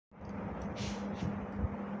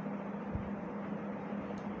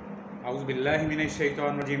औज़ुबिल्लाहि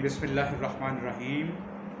मिनश्शैतानिर्रजीम बिस्मिल्लाहिर्रहमानिर्रहीम।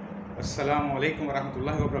 अस्सलामु अलैकुम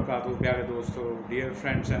वरहमतुल्लाहि वबरकातुहू। प्यारे दोस्तों, dear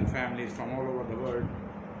friends and families from all over the world,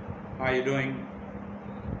 how are you doing?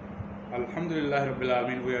 अल्हम्दुलिल्लाह रब्बिल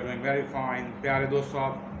आलमीन, we are doing very fine। प्यारे दोस्तों,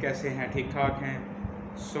 आप कैसे हैं? ठीक ठाक हैं?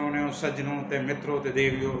 सोहणियों सज्जनों ते मित्रों ते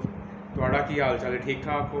देवियों, तुहाड़ा की हाल चाल है? ठीक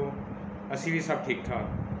ठाक हो? असी भी सब ठीक ठाक।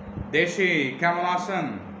 देशी क्या मुनासन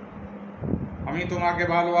अमी तुम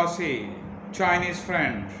आके बालवासी, Chinese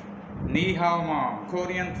friend, Ni hao ma,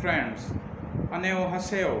 Korean friends, Aneo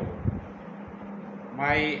haseo,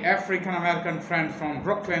 my African American friend from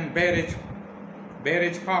Brooklyn, Bay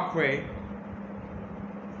Ridge Parkway,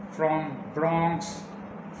 from Bronx,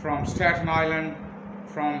 from Staten Island,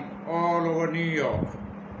 from all over New York.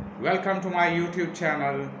 Welcome to my YouTube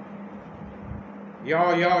channel. Yo,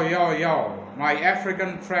 my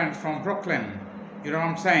African friends from Brooklyn, you know what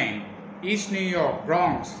I'm saying, East New York,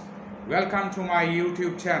 Bronx, welcome to my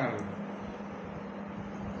YouTube channel.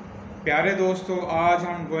 प्यारे दोस्तों, आज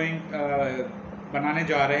हम बनाने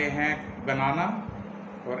जा रहे हैं बनाना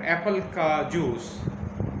और Apple का जूस।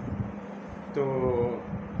 तो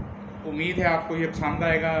उम्मीद है आपको ये पसंद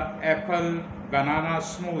आएगा। Apple banana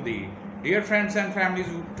smoothie. Dear friends and families,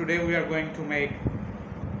 today we are going to make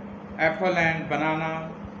Apple and banana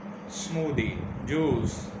smoothie,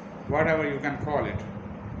 juice, whatever you can call it.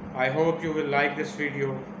 I hope you will like this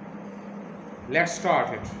video. Let's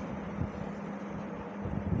start it.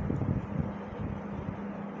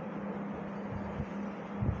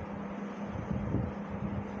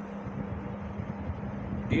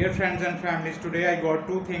 Dear friends and families, today I got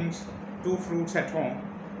two fruits at home,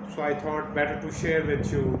 so I thought better to share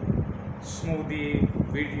with you smoothie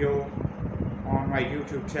video on my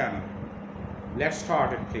YouTube channel. Let's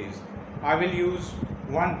start it, please. I will use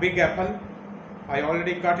one big apple. I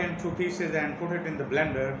already cut in 2 pieces and put it in the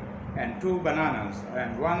blender, and 2 bananas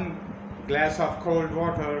and 1 glass of cold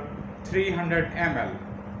water, 300 ml.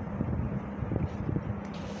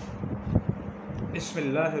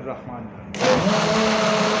 Bismillahirrahmanirrahim.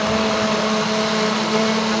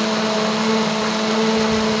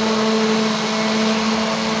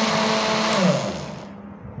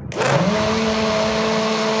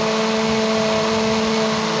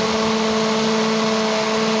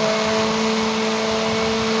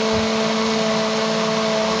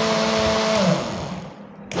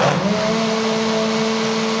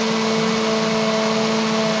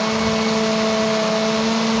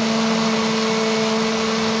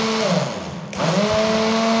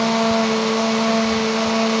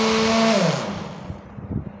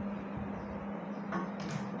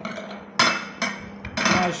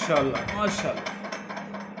 माशाल्लाह।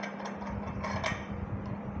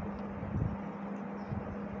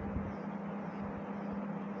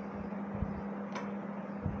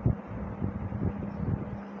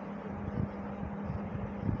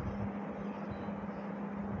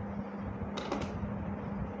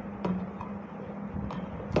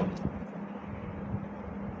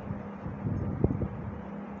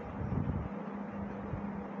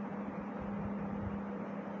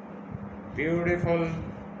 Beautiful,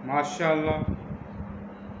 mashallah.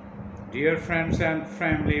 Dear friends and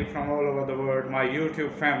family from all over the world, my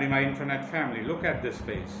YouTube family, my internet family, look at this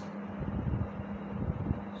place.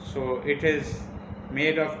 So it is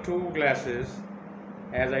made of 2 glasses.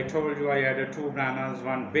 As I told you, I added 2 bananas,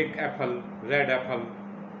 1 big apple, red apple,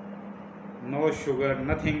 no sugar,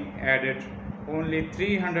 nothing added, only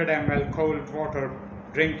 300 ml cold water,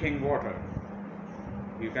 drinking water.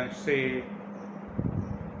 You can see.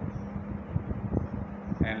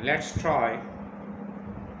 And let's try.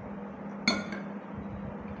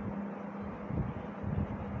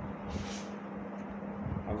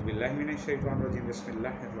 Auzubillahi minash-shaytanir-rajim.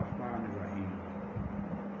 Bismillahir-rahmanir-rahim.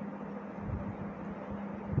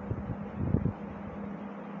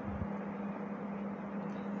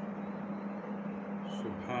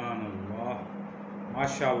 Subhanallah.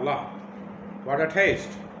 Mashallah. What a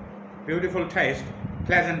taste. Beautiful taste.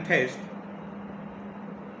 Pleasant taste.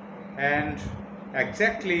 And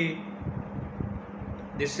exactly,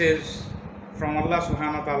 this is from Allah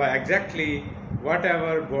subhanahu wa ta'ala, exactly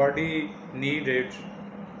whatever body needed,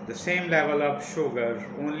 the same level of sugar,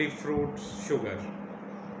 only fruit sugar,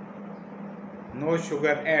 no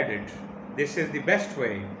sugar added. This is the best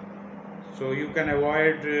way, so you can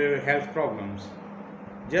avoid health problems.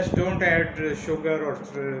 Just don't add sugar or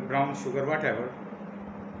brown sugar, whatever.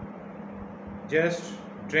 Just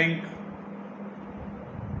drink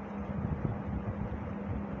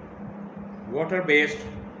water-based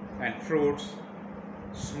and fruits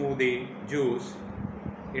smoothie juice.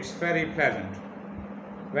 It's very pleasant,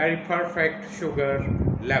 very perfect sugar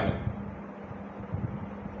level.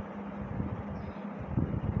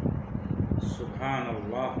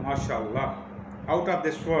 Subhanallah, mashallah, out of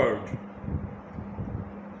this world.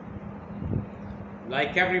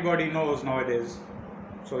 Like everybody knows nowadays,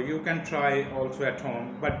 so you can try also at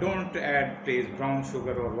home, but don't add please brown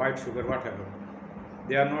sugar or white sugar, whatever.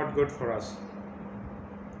 They are not good for us.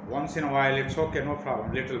 Once in a while it's okay, no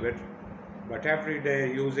problem, little bit, but every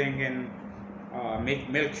day using in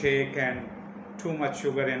milkshake and too much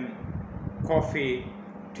sugar in coffee,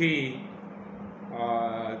 tea,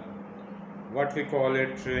 what we call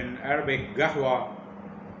it in Arabic, gahwa.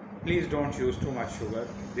 Please don't use too much sugar.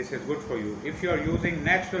 This is good for you. If you are using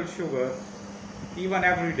natural sugar, even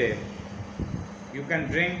every day, you can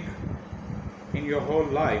drink in your whole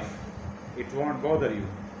life. It won't bother you.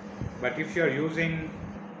 But if you are using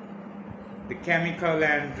the chemical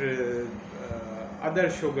and other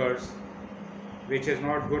sugars, which is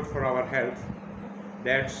not good for our health,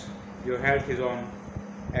 that's your health is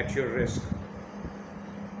at your risk.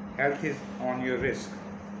 Health is on your risk.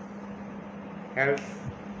 Health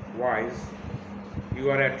wise,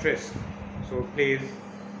 you are at risk. So please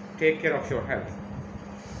take care of your health.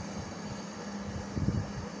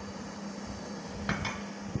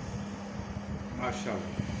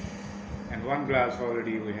 MashaAllah. And one glass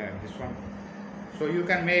already we have, this one. So you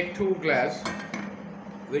can make 2 glasses,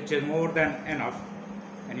 which is more than enough,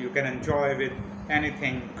 and you can enjoy with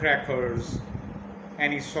anything, crackers,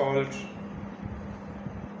 any saltish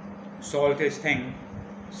thing,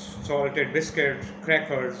 salted biscuit,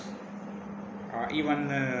 crackers, even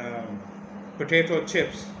potato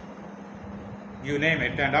chips, you name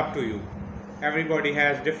it, and up to you. Everybody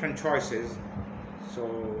has different choices, so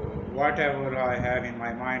whatever I have in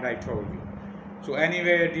my mind I told you. So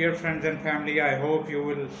anyway, dear friends and family, I hope you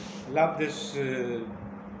will love this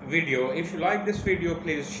video. If you like this video,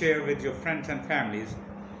 please share with your friends and families,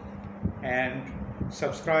 and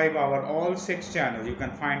subscribe our all 6 channels. You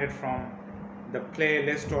can find it from the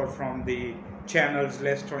playlist or from the channels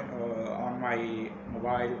list on my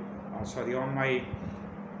mobile, on my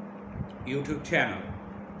YouTube channel.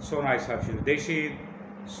 So nice of you, Deshi.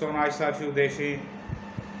 So nice of you, Deshi.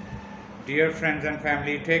 Dear friends and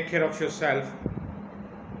family, take care of yourself.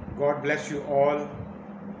 God bless you all,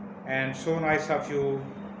 and so nice of you,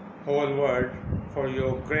 whole world, for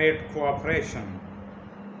your great cooperation.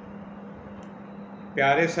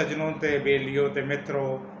 प्यारे सजनों ते बेलियों ते मित्रों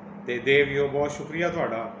ते देवियों, बहुत शुक्रिया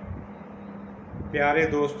तुहाडा। प्यारे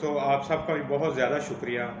दोस्तों, आप सबका भी बहुत ज़्यादा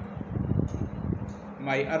शुक्रिया।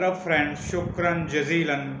 माई अरब फ्रेंड, शुक्रन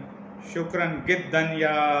जजीलन, शुक्रन गिद्दन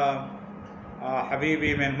या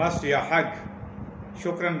हबीबी में मस्त या हक,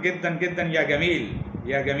 शुक्रन गिद्दन गिद्दन या गमील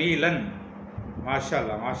या गमीलन,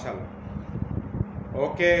 माशाल्लाह माशाल्लाह।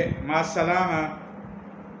 ओके, मास्सलामा,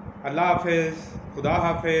 अल्लाह हाफिज़, खुदा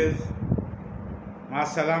हाफिज़,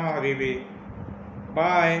 मास्सलामा हबीबी,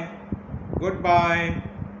 बाय, गुड बाय।